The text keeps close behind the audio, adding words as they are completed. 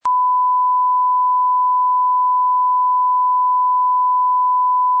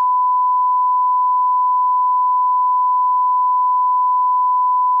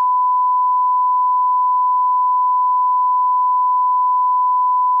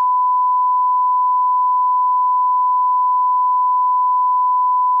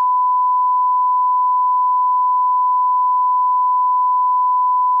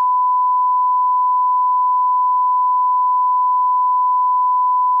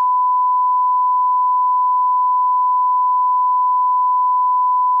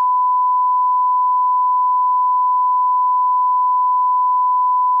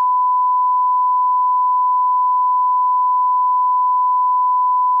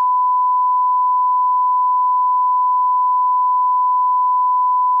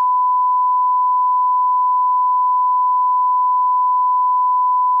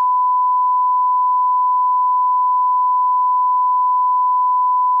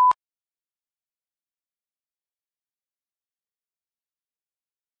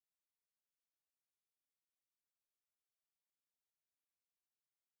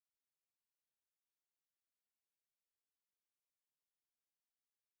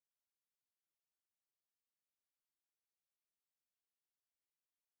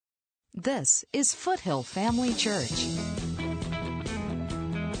This is Foothill Family Church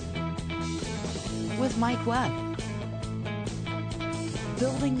with Mike Webb.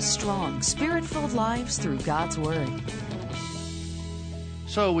 Building strong, spirit-filled lives through God's Word.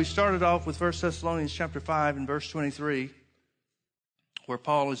 So we started off with 1 Thessalonians chapter 5 and verse 23, where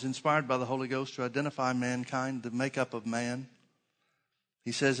Paul is inspired by the Holy Ghost to identify mankind, the makeup of man.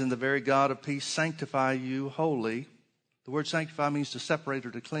 He says, "And the very God of peace sanctify you wholly." The word sanctify means to separate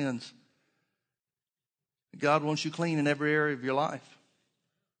or to cleanse. God wants you clean in every area of your life.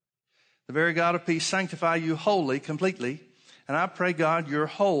 The very God of peace sanctify you wholly, completely. And I pray, God, your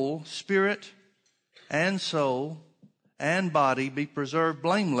whole spirit and soul and body be preserved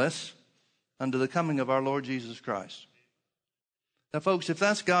blameless unto the coming of our Lord Jesus Christ. Now, folks, if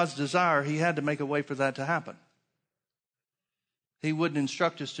that's God's desire, he had to make a way for that to happen. He wouldn't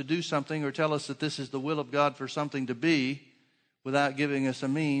instruct us to do something or tell us that this is the will of God for something to be without giving us a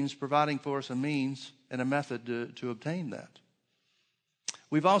means, providing for us a means and a method to obtain that.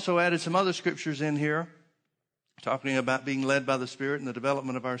 We've also added some other scriptures in here talking about being led by the Spirit and the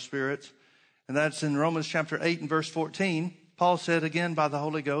development of our spirits. And that's in Romans chapter 8 and verse 14. Paul said again by the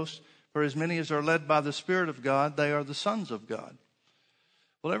Holy Ghost, "For as many as are led by the Spirit of God, they are the sons of God."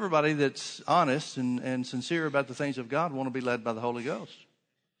 Well, everybody that's honest and sincere about the things of God want to be led by the Holy Ghost,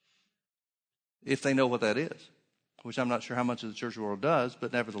 if they know what that is, which I'm not sure how much of the church world does,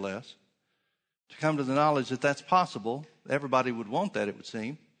 but nevertheless, to come to the knowledge that that's possible, everybody would want that, it would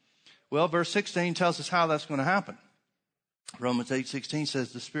seem. Well, verse 16 tells us how that's going to happen. Romans 8:16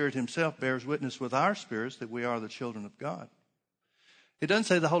 says, "The Spirit himself bears witness with our spirits that we are the children of God." It doesn't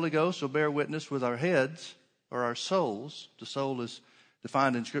say the Holy Ghost will bear witness with our heads or our souls. The soul is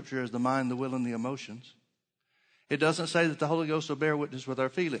defined in Scripture as the mind, the will, and the emotions. It doesn't say that the Holy Ghost will bear witness with our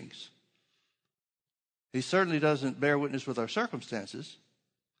feelings. He certainly doesn't bear witness with our circumstances.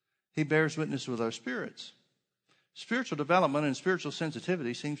 He bears witness with our spirits. Spiritual development and spiritual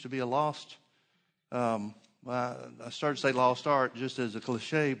sensitivity seems to be a lost, I started to say lost art just as a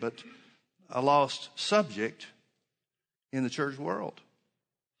cliche, but a lost subject in the church world.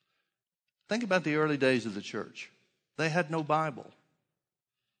 Think about the early days of the church. They had no Bible.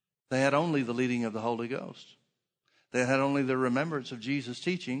 They had only the leading of the Holy Ghost. They had only the remembrance of Jesus'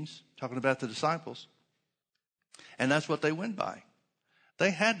 teachings, talking about the disciples. And that's what they went by.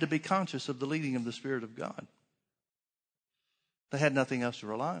 They had to be conscious of the leading of the Spirit of God. They had nothing else to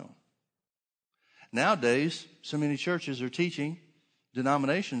rely on. Nowadays, so many churches are teaching,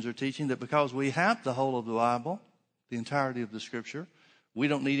 denominations are teaching that because we have the whole of the Bible, the entirety of the Scripture, we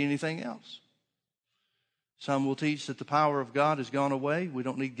don't need anything else. Some will teach that the power of God has gone away. We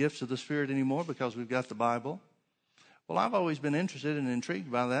don't need gifts of the Spirit anymore because we've got the Bible. Well, I've always been interested and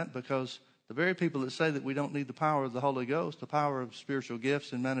intrigued by that, because the very people that say that we don't need the power of the Holy Ghost, the power of spiritual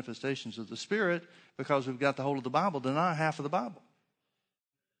gifts and manifestations of the Spirit, because we've got the whole of the Bible, deny half of the Bible.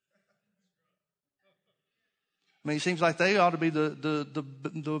 I mean, it seems like they ought to be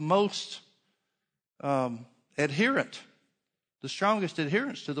the most adherent, the strongest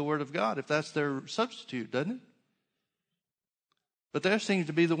adherents to the Word of God, if that's their substitute, doesn't it? But they seem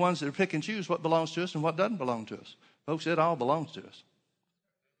to be the ones that pick and choose what belongs to us and what doesn't belong to us. Folks, it all belongs to us.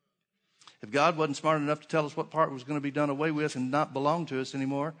 If God wasn't smart enough to tell us what part was going to be done away with and not belong to us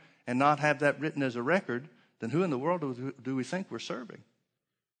anymore and not have that written as a record, then who in the world do we think we're serving?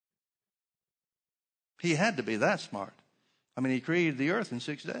 He had to be that smart. I mean, he created the earth in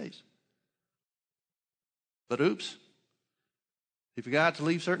 6 days. But oops, he forgot to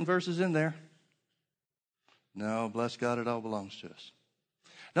leave certain verses in there. No, bless God, it all belongs to us.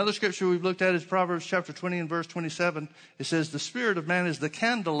 Another scripture we've looked at is Proverbs chapter 20 and verse 27. It says, "The spirit of man is the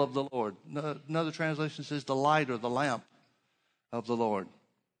candle of the Lord." Another translation says the light or the lamp of the Lord.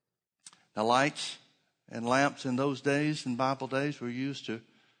 Now, lights and lamps in those days, in Bible days, were used to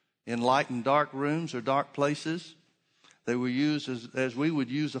enlighten dark rooms or dark places. They were used as we would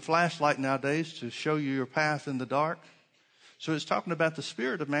use a flashlight nowadays to show you your path in the dark. So it's talking about the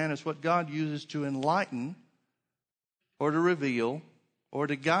spirit of man as what God uses to enlighten or to reveal or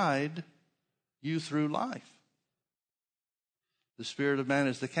to guide you through life. The spirit of man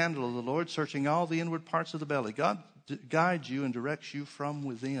is the candle of the Lord, searching all the inward parts of the belly. God guides you and directs you from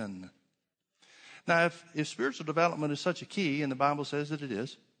within. Now, if spiritual development is such a key, and the Bible says that it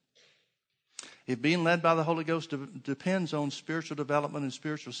is, if being led by the Holy Ghost depends on spiritual development and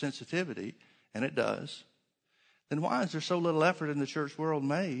spiritual sensitivity, and it does, then why is there so little effort in the church world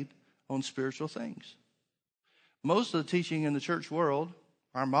made on spiritual things? Most of the teaching in the church world,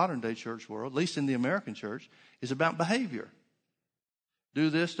 our modern day church world, at least in the American church, is about behavior. Do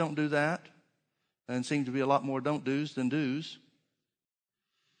this, don't do that. And seems to be a lot more don't do's than do's.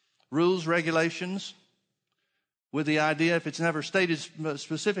 rules, regulations, with the idea, if it's never stated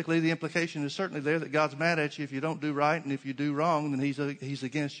specifically, the implication is certainly there that God's mad at you if you don't do right, and if you do wrong, then He's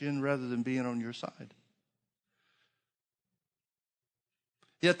against you, and rather than being on your side.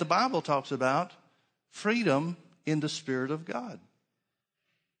 Yet the Bible talks about freedom in the Spirit of God.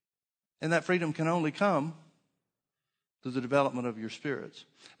 And that freedom can only come through the development of your spirits.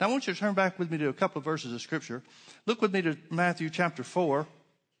 Now I want you to turn back with me to a couple of verses of Scripture. Look with me to Matthew chapter 4.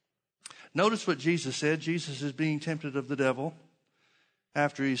 Notice what Jesus said. Jesus is being tempted of the devil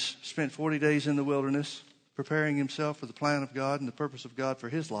after he's spent 40 days in the wilderness preparing himself for the plan of God and the purpose of God for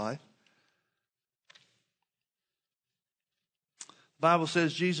his life. The Bible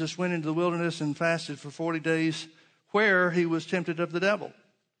says Jesus went into the wilderness and fasted for 40 days where he was tempted of the devil.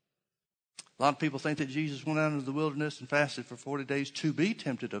 A lot of people think that Jesus went out into the wilderness and fasted for 40 days to be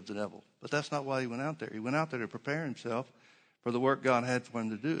tempted of the devil. But that's not why he went out there. He went out there to prepare himself for the work God had for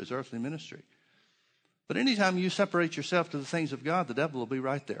him to do, his earthly ministry. But anytime you separate yourself to the things of God, the devil will be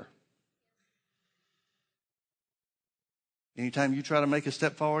right there. Anytime you try to make a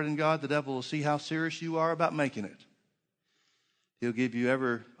step forward in God, the devil will see how serious you are about making it. He'll give you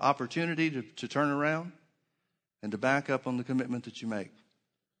every opportunity to turn around and to back up on the commitment that you make.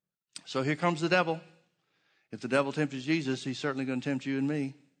 So here comes the devil. If the devil tempted Jesus, he's certainly going to tempt you and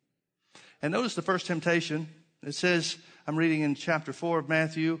me. And notice the first temptation. It says, I'm reading in chapter 4 of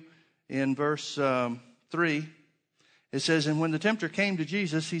Matthew in verse 3. It says, and when the tempter came to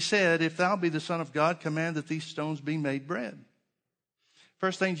Jesus, he said, if thou be the Son of God, command that these stones be made bread.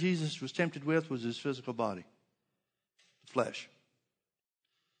 First thing Jesus was tempted with was his physical body, flesh.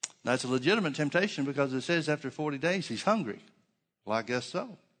 Now, it's a legitimate temptation because it says after 40 days he's hungry. Well, I guess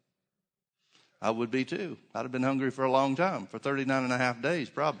so. I would be too. I'd have been hungry for a long time, for 39 and a half days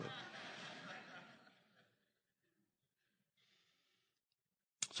probably.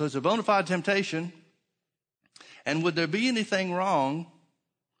 So it's a bona fide temptation. And would there be anything wrong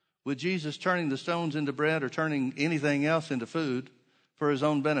with Jesus turning the stones into bread or turning anything else into food for his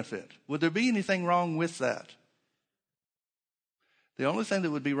own benefit? Would there be anything wrong with that? The only thing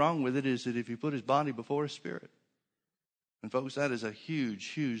that would be wrong with it is that if you put his body before his spirit. And folks, that is a huge,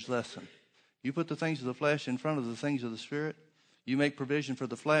 huge lesson. You put the things of the flesh in front of the things of the spirit. You make provision for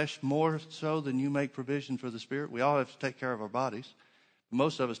the flesh more so than you make provision for the spirit. We all have to take care of our bodies.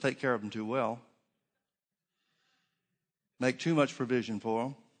 Most of us take care of them too well. Make too much provision for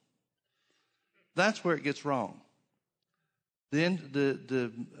them. That's where it gets wrong. Then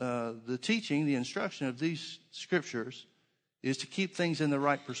the teaching, the instruction of these scriptures is to keep things in the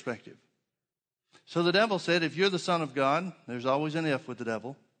right perspective. So the devil said, if you're the Son of God, there's always an if with the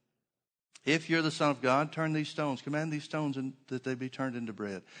devil. If you're the Son of God, turn these stones, command these stones that they be turned into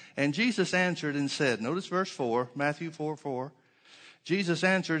bread. And Jesus answered and said, notice verse 4, Matthew 4:4. Jesus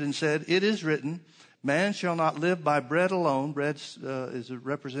answered and said, it is written, man shall not live by bread alone. Bread is a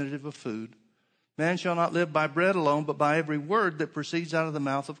representative of food. Man shall not live by bread alone, but by every word that proceeds out of the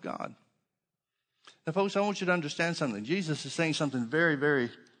mouth of God. Now, folks, I want you to understand something. Jesus is saying something very,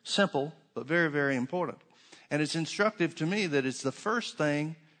 very simple, but very, very important. And it's instructive to me that it's the first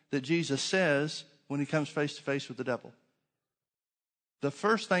thing that Jesus says when he comes face to face with the devil. The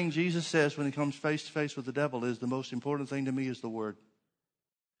first thing Jesus says when he comes face to face with the devil is the most important thing to me is the word.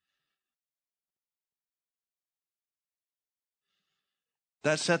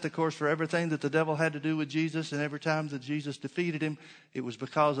 That set the course for everything that the devil had to do with Jesus, and every time that Jesus defeated him, it was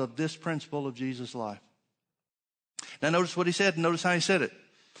because of this principle of Jesus' life. Now notice what he said, and notice how he said it.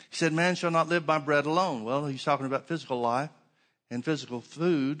 He said, man shall not live by bread alone. Well, he's talking about physical life and physical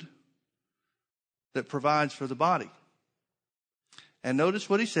food that provides for the body. And notice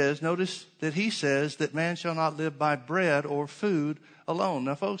what he says. Notice that he says that man shall not live by bread or food alone.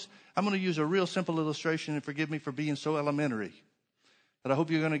 Now, folks, I'm going to use a real simple illustration, and forgive me for being so elementary, but I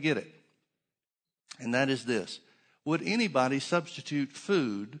hope you're going to get it. And that is this. Would anybody substitute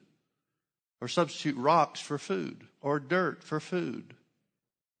food or substitute rocks for food or dirt for food?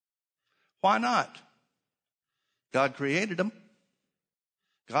 Why not? God created them.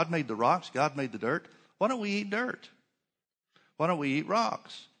 God made the rocks. God made the dirt. Why don't we eat dirt? Why don't we eat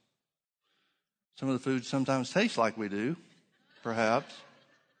rocks? Some of the food sometimes tastes like we do, perhaps.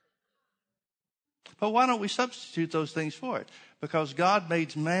 But why don't we substitute those things for it? Because God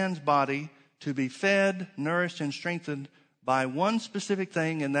made man's body to be fed, nourished, and strengthened by one specific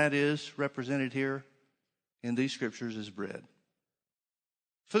thing, and that is represented here in these scriptures as bread.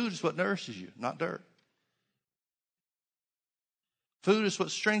 Food is what nourishes you, not dirt. Food is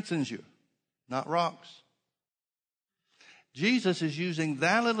what strengthens you, not rocks. Jesus is using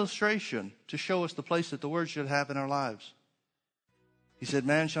that illustration to show us the place that the Word should have in our lives. He said,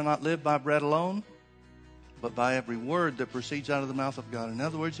 man shall not live by bread alone, but by every word that proceeds out of the mouth of God. In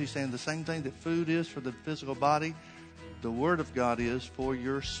other words, he's saying the same thing that food is for the physical body, the word of God is for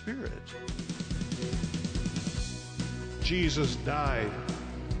your spirit. Jesus died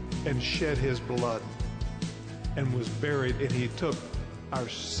and shed his blood and was buried, and he took our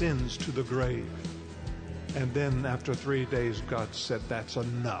sins to the grave. And then after 3 days, God said, that's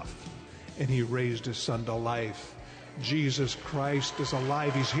enough. And he raised his son to life. Jesus Christ is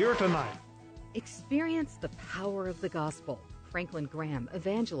alive. He's here tonight. Experience the power of the gospel. Franklin Graham,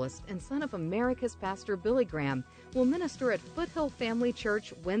 evangelist and son of America's pastor Billy Graham, will minister at Foothill Family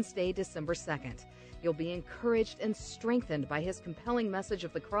Church Wednesday, December 2nd. You'll be encouraged and strengthened by his compelling message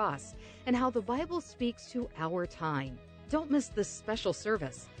of the cross and how the Bible speaks to our time. Don't miss this special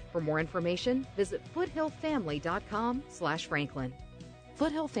service. For more information, visit foothillfamily.com/Franklin.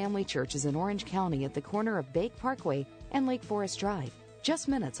 Foothill Family Church is in Orange County at the corner of Bake Parkway and Lake Forest Drive, just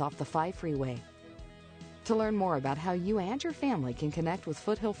minutes off the 5 freeway. To learn more about how you and your family can connect with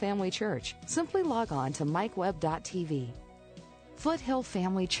Foothill Family Church, simply log on to mikeweb.tv. Foothill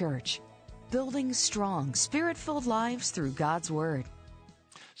Family Church, building strong, spirit-filled lives through God's Word.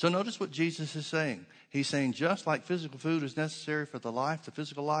 So notice what Jesus is saying. He's saying just like physical food is necessary for the life, the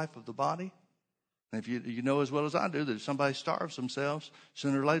physical life of the body. And if you know as well as I do that if somebody starves themselves,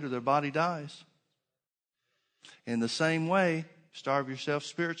 sooner or later their body dies. In the same way, starve yourself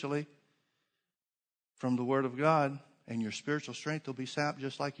spiritually from the Word of God, and your spiritual strength will be sapped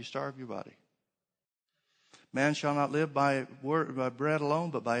just like you starve your body. Man shall not live by bread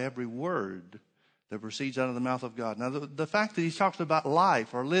alone, but by every word that proceeds out of the mouth of God. Now, the fact that he talks about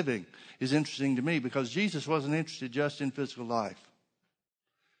life or living is interesting to me because Jesus wasn't interested just in physical life.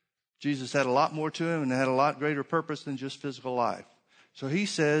 Jesus had a lot more to him and had a lot greater purpose than just physical life. So he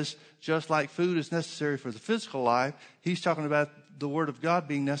says, just like food is necessary for the physical life, he's talking about the Word of God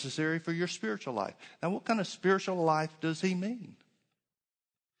being necessary for your spiritual life. Now, what kind of spiritual life does he mean?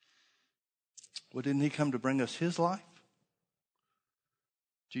 Well, didn't he come to bring us his life?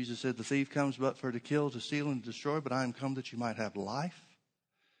 Jesus said, the thief comes but for to kill, to steal, and to destroy, but I am come that you might have life,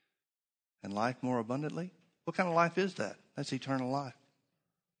 and life more abundantly. What kind of life is that? That's eternal life.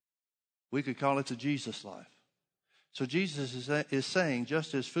 We could call it the Jesus life. So Jesus is saying,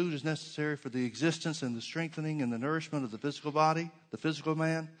 just as food is necessary for the existence and the strengthening and the nourishment of the physical body, the physical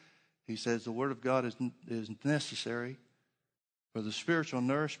man, he says the Word of God is necessary for the spiritual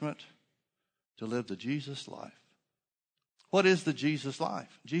nourishment to live the Jesus life. What is the Jesus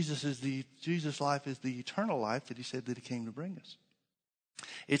life? Jesus life is the eternal life that he said that he came to bring us.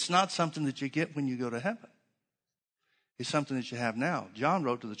 It's not something that you get when you go to heaven. It's something that you have now. John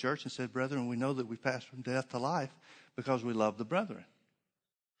wrote to the church and said, brethren, we know that we passed from death to life because we love the brethren.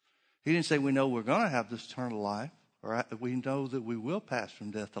 He didn't say we know we're going to have this eternal life or we know that we will pass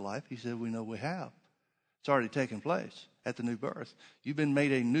from death to life. He said we know we have. It's already taken place at the new birth. You've been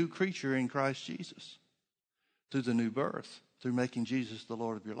made a new creature in Christ Jesus through the new birth, through making Jesus the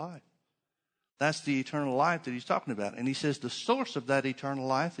Lord of your life. That's the eternal life that he's talking about. And he says the source of that eternal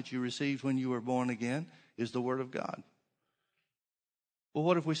life that you received when you were born again is the Word of God. Well,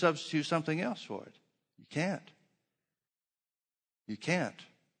 what if we substitute something else for it? You can't. You can't.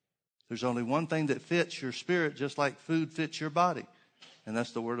 There's only one thing that fits your spirit just like food fits your body, and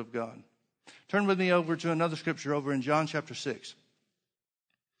that's the Word of God. Turn with me over to another scripture over in John chapter 6.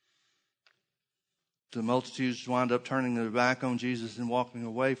 The multitudes wound up turning their back on Jesus and walking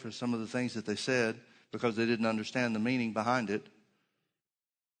away for some of the things that they said because they didn't understand the meaning behind it.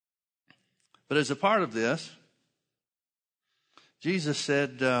 But as a part of this, Jesus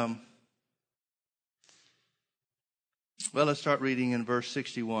said, let's start reading in verse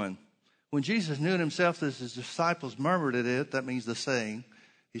 61. When Jesus knew in himself that his disciples murmured at it, that means the saying.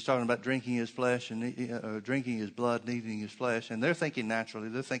 He's talking about drinking his flesh and drinking his blood and eating his flesh. And they're thinking naturally.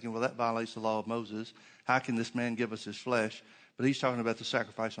 They're thinking, well, that violates the law of Moses. How can this man give us his flesh? But he's talking about the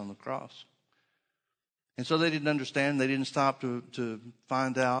sacrifice on the cross. And so they didn't understand. They didn't stop to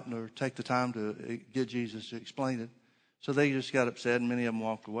find out or take the time to get Jesus to explain it. So they just got upset and many of them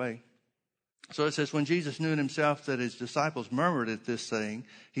walked away. So it says, when Jesus knew in himself that his disciples murmured at this saying,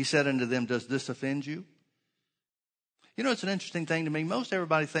 he said unto them, does this offend you? You know, it's an interesting thing to me. Most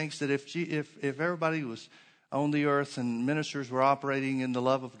everybody thinks that if everybody was on the earth and ministers were operating in the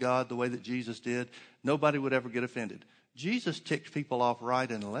love of God the way that Jesus did, nobody would ever get offended. Jesus ticked people off right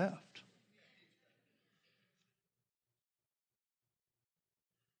and left.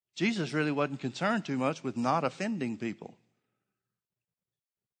 Jesus really wasn't concerned too much with not offending people,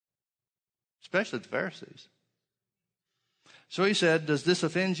 especially the Pharisees. So he said, does this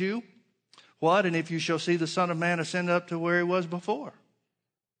offend you? What? And if you shall see the Son of Man ascend up to where he was before.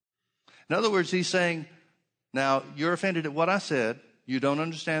 In other words, he's saying, now you're offended at what I said. You don't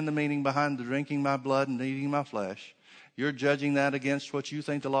understand the meaning behind the drinking my blood and eating my flesh. You're judging that against what you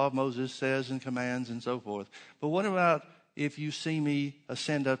think the law of Moses says and commands and so forth. But what about if you see me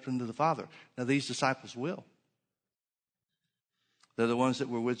ascend up into the Father? Now these disciples will. They're the ones that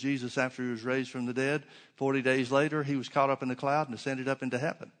were with Jesus after he was raised from the dead. 40 days later, he was caught up in the cloud and ascended up into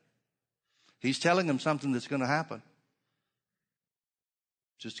heaven. He's telling them something that's going to happen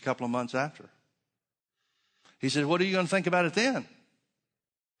just a couple of months after. He said, what are you going to think about it then?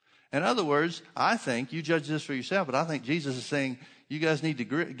 In other words, I think, you judge this for yourself, but I think Jesus is saying, you guys need to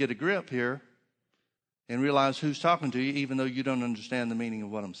get a grip here and realize who's talking to you, even though you don't understand the meaning of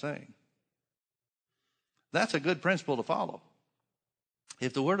what I'm saying. That's a good principle to follow.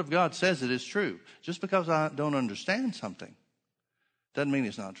 If the Word of God says it is true, just because I don't understand something doesn't mean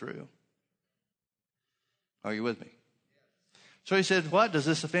it's not true. Are you with me? So he said, what? Does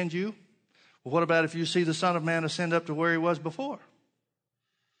this offend you? Well, what about if you see the Son of Man ascend up to where he was before?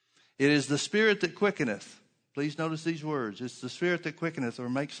 It is the Spirit that quickeneth. Please notice these words. It's the Spirit that quickeneth or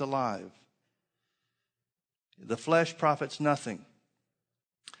makes alive. The flesh profits nothing.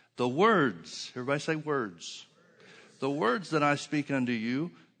 The words, everybody say words. The words that I speak unto you,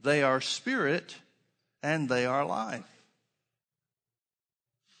 they are spirit and they are life.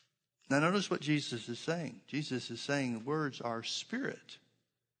 Now notice what Jesus is saying. Jesus is saying words are spirit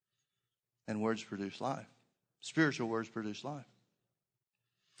and words produce life. Spiritual words produce life.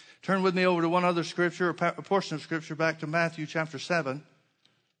 Turn with me over to one other scripture, a portion of scripture, back to Matthew chapter 7.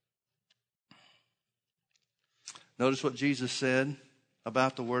 Notice what Jesus said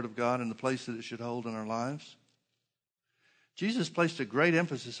about the Word of God and the place that it should hold in our lives. Jesus placed a great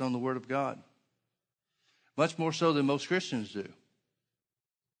emphasis on the Word of God, much more so than most Christians do.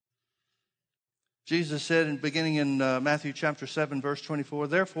 Jesus said, beginning in Matthew chapter 7, verse 24,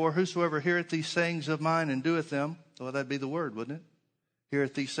 therefore, whosoever heareth these sayings of mine and doeth them, well, that'd be the Word, wouldn't it?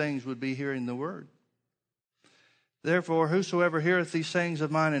 Heareth these sayings would be hearing the Word. Therefore, whosoever heareth these sayings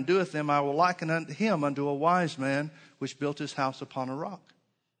of mine and doeth them, I will liken him unto a wise man which built his house upon a rock.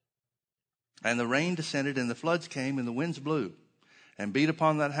 And the rain descended, and the floods came, and the winds blew, and beat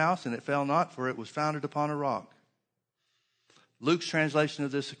upon that house, and it fell not, for it was founded upon a rock. Luke's translation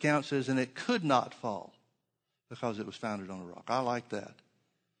of this account says, and it could not fall, because it was founded on a rock. I like that.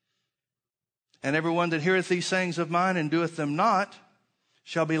 And everyone that heareth these sayings of mine and doeth them not,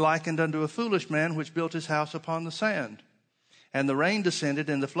 shall be likened unto a foolish man which built his house upon the sand. And the rain descended,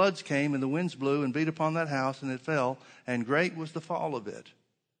 and the floods came, and the winds blew, and beat upon that house, and it fell, and great was the fall of it.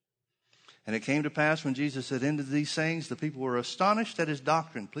 And it came to pass, when Jesus had ended these sayings, the people were astonished at his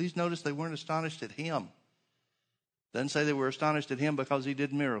doctrine. Please notice they weren't astonished at him. Doesn't say they were astonished at him because he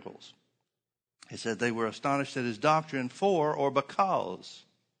did miracles. It said they were astonished at his doctrine because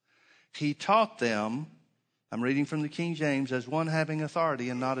he taught them, I'm reading from the King James, as one having authority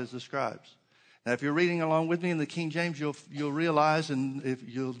and not as the scribes. Now, if you're reading along with me in the King James, you'll realize, and if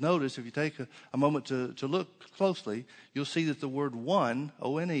you'll notice, if you take a moment to look closely, you'll see that the word one,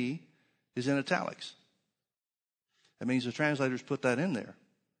 O-N-E, is in italics. That means the translators put that in there.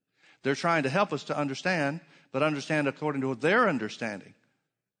 They're trying to help us to understand, but understand according to their understanding.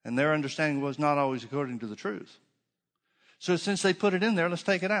 And their understanding was not always according to the truth. So since they put it in there, let's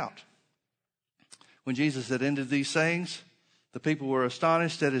take it out. When Jesus had ended these sayings, the people were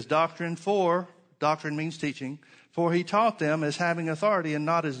astonished at his doctrine, for doctrine means teaching, for he taught them as having authority and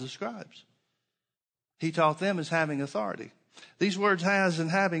not as the scribes. He taught them as having authority. These words has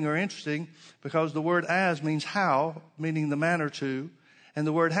and having are interesting because the word as means how, meaning the manner to, and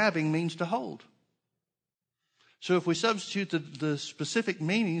the word having means to hold. So if we substitute the specific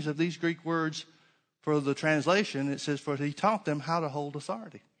meanings of these Greek words for the translation, it says, for he taught them how to hold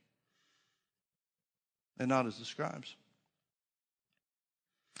authority, and not as the scribes.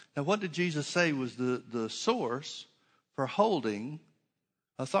 Now, what did Jesus say was the source for holding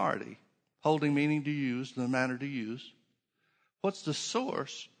authority? Holding meaning to use, the manner to use. What's the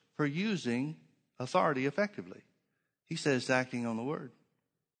source for using authority effectively? He said it's acting on the Word.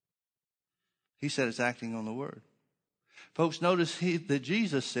 He said it's acting on the Word. Folks, notice that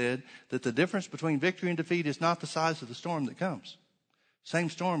Jesus said that the difference between victory and defeat is not the size of the storm that comes. Same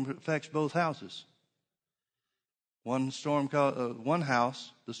storm affects both houses. One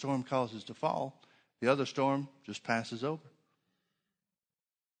house, the storm causes to fall. The other storm just passes over.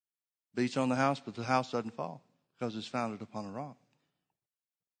 Beats on the house, but the house doesn't fall because it's founded upon a rock.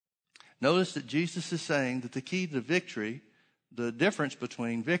 Notice that Jesus is saying that the key to victory, the difference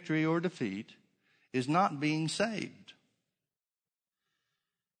between victory or defeat, is not being saved.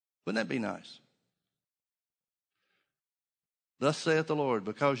 Wouldn't that be nice? Thus saith the Lord,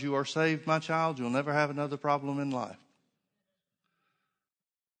 because you are saved, my child, you'll never have another problem in life.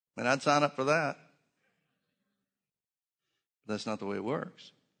 And I'd sign up for that. But that's not the way it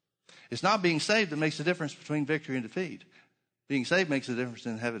works. It's not being saved that makes the difference between victory and defeat. Being saved makes a difference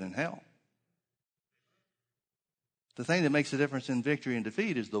in heaven and hell. The thing that makes a difference in victory and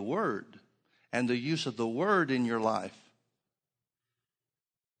defeat is the Word and the use of the Word in your life.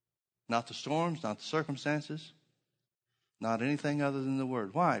 Not the storms, not the circumstances, not anything other than the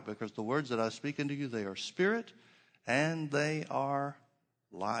Word. Why? Because the words that I speak unto you, they are spirit and they are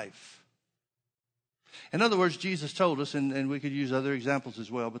life. In other words, Jesus told us, and we could use other examples as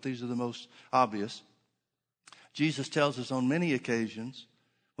well, but these are the most obvious. Jesus tells us on many occasions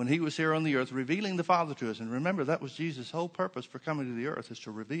when he was here on the earth, revealing the Father to us. And remember, that was Jesus' whole purpose for coming to the earth, is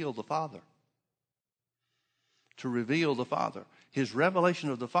to reveal the Father. To reveal the Father. His revelation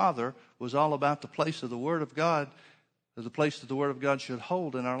of the Father was all about the place of the Word of God, the place that the Word of God should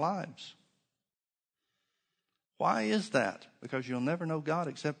hold in our lives. Why is that? Because you'll never know God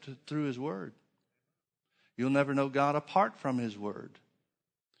except through His Word. You'll never know God apart from His Word.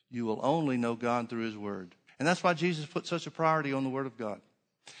 You will only know God through His Word. And that's why Jesus put such a priority on the Word of God.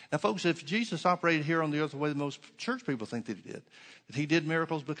 Now, folks, if Jesus operated here on the earth the way that most church people think that he did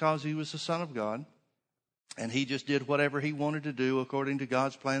miracles because he was the Son of God, and he just did whatever he wanted to do according to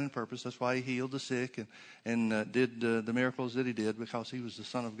God's plan and purpose. That's why he healed the sick and did the miracles that he did, because he was the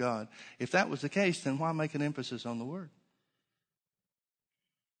Son of God. If that was the case, then why make an emphasis on the Word?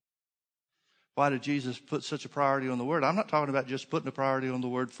 Why did Jesus put such a priority on the Word? I'm not talking about just putting a priority on the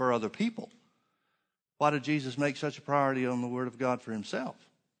Word for other people. Why did Jesus make such a priority on the Word of God for himself?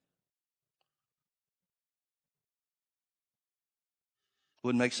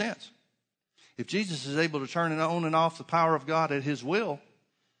 Wouldn't make sense. If Jesus is able to turn on and off the power of God at his will,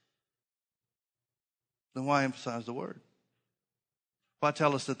 then why emphasize the Word? Why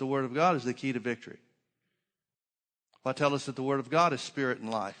tell us that the Word of God is the key to victory? Why tell us that the Word of God is spirit and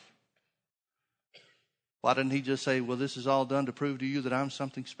life? Why didn't he just say, well, this is all done to prove to you that I'm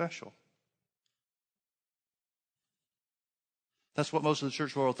something special? That's what most of the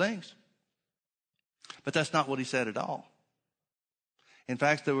church world thinks. But that's not what he said at all. In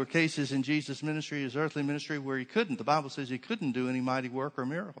fact, there were cases in Jesus' ministry, his earthly ministry, where he couldn't. The Bible says he couldn't do any mighty work or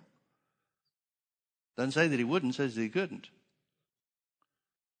miracle. Doesn't say that he wouldn't, says that he couldn't.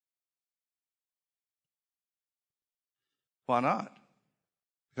 Why not?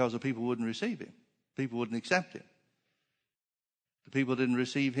 Because the people wouldn't receive him. People wouldn't accept him. The people didn't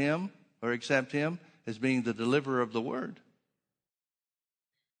receive him or accept him as being the deliverer of the Word,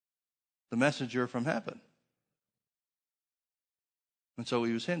 the messenger from heaven. And so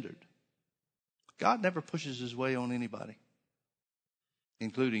he was hindered. God never pushes his way on anybody,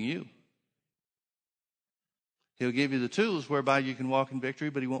 including you. He'll give you the tools whereby you can walk in victory,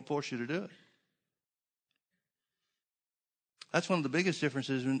 but he won't force you to do it. That's one of the biggest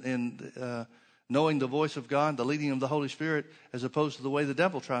differences in knowing the voice of God, the leading of the Holy Spirit, as opposed to the way the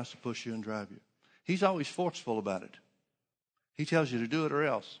devil tries to push you and drive you. He's always forceful about it. He tells you to do it or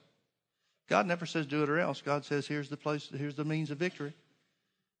else. God never says do it or else. God says here's the place, here's the means of victory.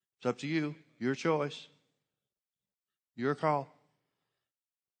 It's up to you. Your choice. Your call.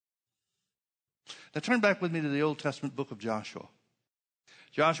 Now turn back with me to the Old Testament book of Joshua.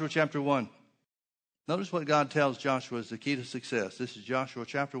 Joshua chapter 1. Notice what God tells Joshua is the key to success. This is Joshua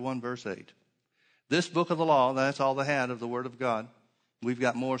chapter 1, verse 8. This book of the law, that's all they had of the Word of God. We've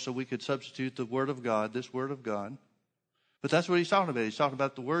got more, so we could substitute the Word of God, this Word of God. But that's what he's talking about. He's talking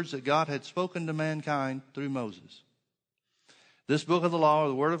about the words that God had spoken to mankind through Moses. This book of the law, or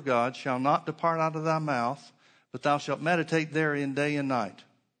the Word of God, shall not depart out of thy mouth, but thou shalt meditate therein day and night.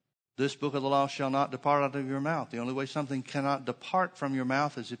 This book of the law shall not depart out of your mouth. The only way something cannot depart from your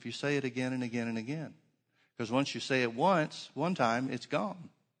mouth is if you say it again and again and again. Because once you say it once, one time, it's gone.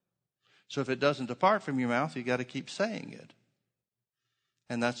 So if it doesn't depart from your mouth, you've got to keep saying it.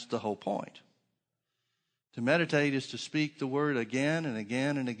 And that's the whole point. To meditate is to speak the word again and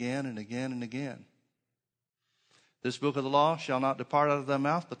again and again and again and again. This book of the law shall not depart out of thy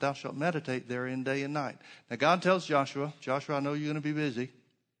mouth, but thou shalt meditate therein day and night. Now God tells Joshua, I know you're going to be busy,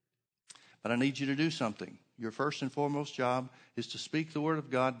 but I need you to do something. Your first and foremost job is to speak the word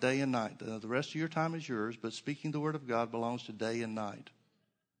of God day and night. The rest of your time is yours, but speaking the word of God belongs to day and night.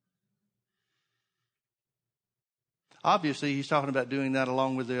 Obviously, he's talking about doing that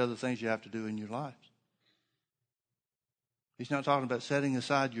along with the other things you have to do in your lives. He's not talking about setting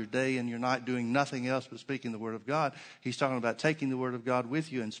aside your day and your night doing nothing else but speaking the Word of God. He's talking about taking the Word of God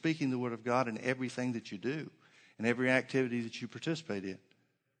with you and speaking the Word of God in everything that you do and every activity that you participate in.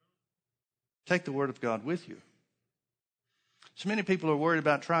 Take the Word of God with you. So many people are worried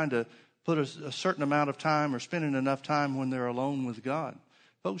about trying to put a certain amount of time or spending enough time when they're alone with God.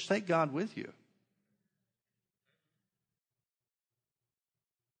 Folks, take God with you.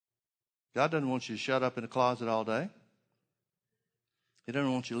 God doesn't want you to shut up in a closet all day. He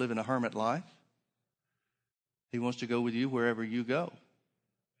doesn't want you to live in a hermit life. He wants to go with you wherever you go.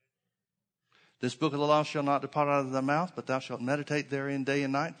 This book of the law shall not depart out of thy mouth, but thou shalt meditate therein day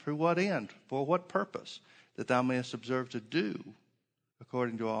and night. For what end? For what purpose? That thou mayest observe to do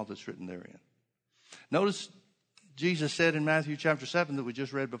according to all that's written therein. Notice Jesus said in Matthew chapter 7 that we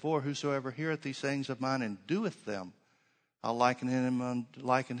just read before, whosoever heareth these sayings of mine and doeth them, I'll liken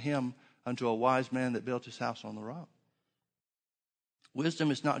him unto a wise man that built his house on the rock.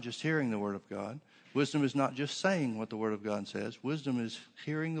 Wisdom is not just hearing the word of God. Wisdom is not just saying what the word of God says. Wisdom is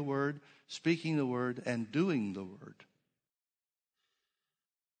hearing the word, speaking the word, and doing the word.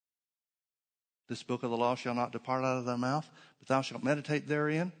 This book of the law shall not depart out of thy mouth, but thou shalt meditate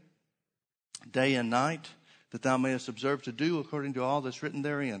therein day and night, that thou mayest observe to do according to all that's written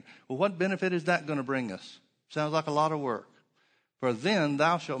therein. Well, what benefit is that going to bring us? Sounds like a lot of work. For then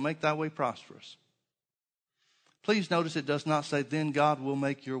thou shalt make thy way prosperous. Please notice it does not say, then God will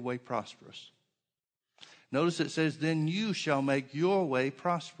make your way prosperous. Notice it says, then you shall make your way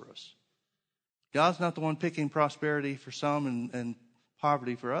prosperous. God's not the one picking prosperity for some and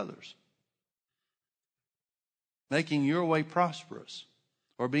poverty for others. Making your way prosperous,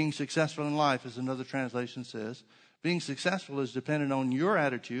 or being successful in life, as another translation says, being successful is dependent on your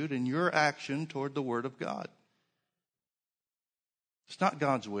attitude and your action toward the Word of God. It's not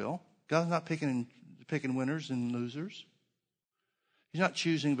God's will. God's not picking winners and losers. He's not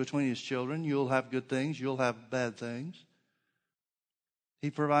choosing between his children. You'll have good things, you'll have bad things. He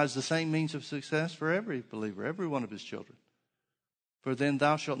provides the same means of success for every believer, every one of his children. For then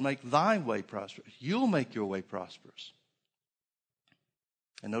thou shalt make thy way prosperous. You'll make your way prosperous.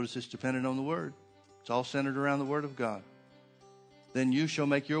 And notice it's dependent on the Word. It's all centered around the Word of God. Then you shall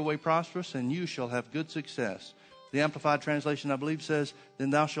make your way prosperous, and you shall have good success. The Amplified Translation, I believe, says,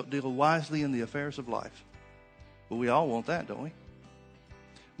 then thou shalt deal wisely in the affairs of life. But we all want that, don't we?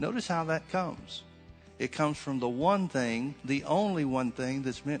 Notice how that comes. It comes from the one thing, the only one thing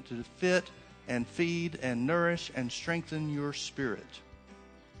that's meant to fit and feed and nourish and strengthen your spirit.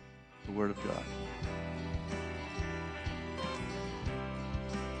 The Word of God.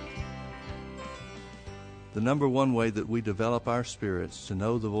 The number one way that we develop our spirits to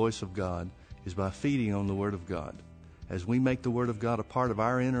know the voice of God is by feeding on the Word of God. As we make the Word of God a part of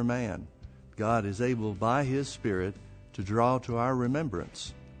our inner man, God is able by His Spirit to draw to our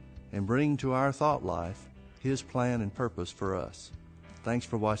remembrance and bring to our thought life His plan and purpose for us. Thanks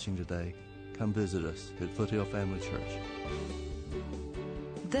for watching today. Come visit us at Foothill Family Church.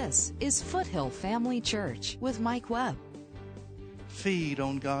 This is Foothill Family Church with Mike Webb. Feed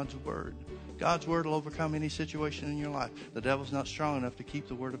on God's Word. God's Word will overcome any situation in your life. The devil's not strong enough to keep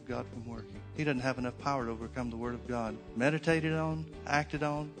the Word of God from working. He doesn't have enough power to overcome the Word of God. Meditated on, acted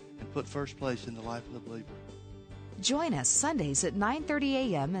on, and put first place in the life of the believer. Join us Sundays at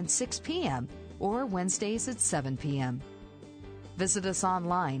 9:30 a.m. and 6 p.m. or Wednesdays at 7 p.m. Visit us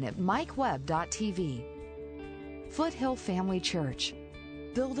online at mikewebb.tv. Foothill Family Church,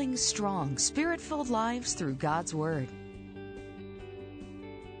 building strong, Spirit-filled lives through God's Word.